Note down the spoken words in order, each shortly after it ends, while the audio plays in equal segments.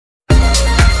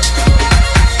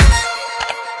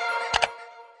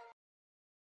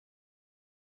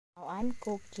I'm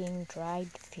cooking dried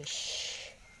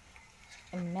fish,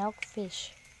 milk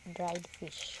fish, dried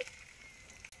fish.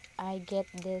 I get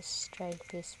this dried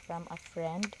fish from a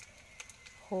friend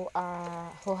who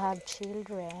have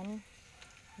children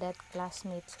that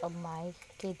classmates of my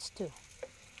kids too.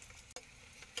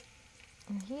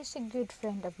 And he's a good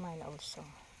friend of mine also.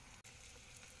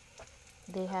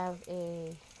 They have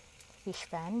a fish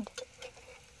pond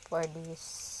for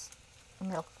this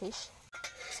milk fish.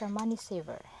 It's a money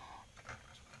saver.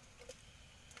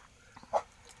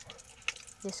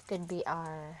 This could be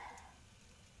our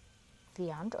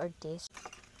viand or dish.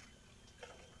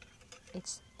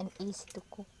 It's an easy to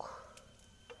cook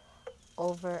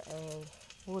over a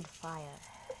wood fire.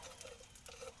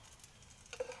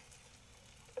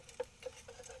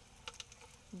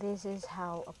 This is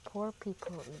how a poor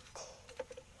people eat.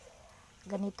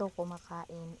 Ganito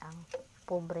kumakain ang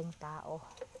pobreng tao.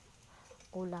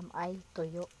 Ulam ay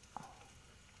tuyo.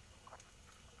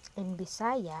 In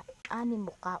Bisaya, ani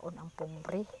mo kaon ang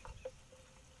pobre.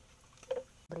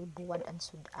 Buwad ang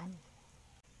sudan.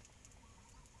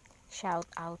 Shout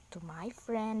out to my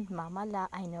friend Mama La.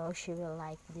 I know she will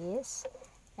like this.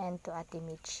 And to Ate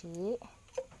Michi,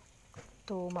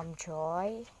 to Ma'am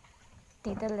Joy,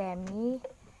 Tita Lemmy,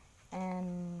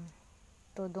 and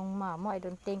to Dong Mamo. I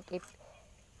don't think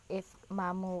if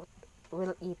Mamo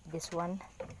will eat this one.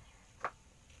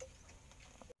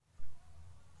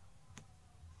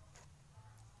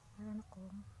 Meron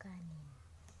akong kanin.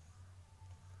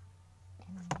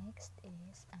 And next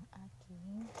is ang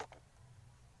aking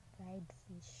dried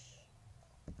fish.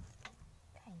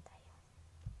 Kain tayo.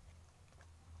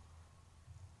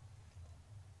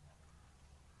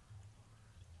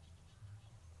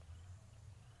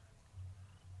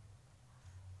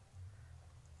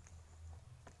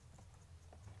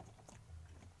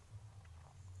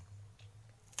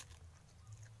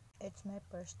 It's my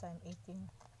first time eating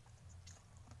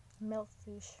milk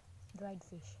fish, dried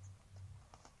fish.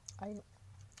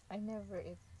 I never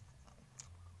eat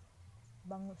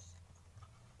bangus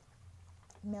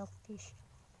milk fish.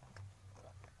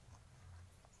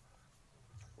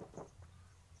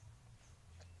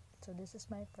 So this is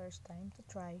my first time to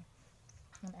try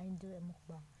and I do a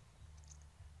mukbang.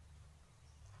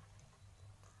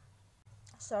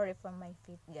 Sorry for my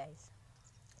feet, guys.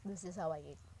 This is how I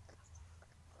eat.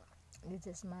 This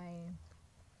is my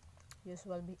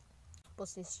usual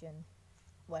position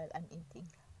while I'm eating.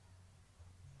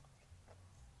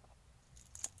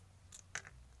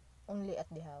 Only at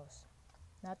the house,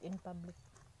 not in public.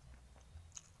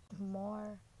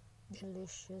 More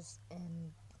delicious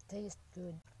and taste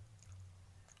good.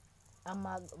 A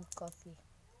mug of coffee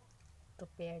to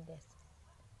pair this.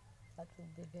 That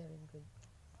would be very good.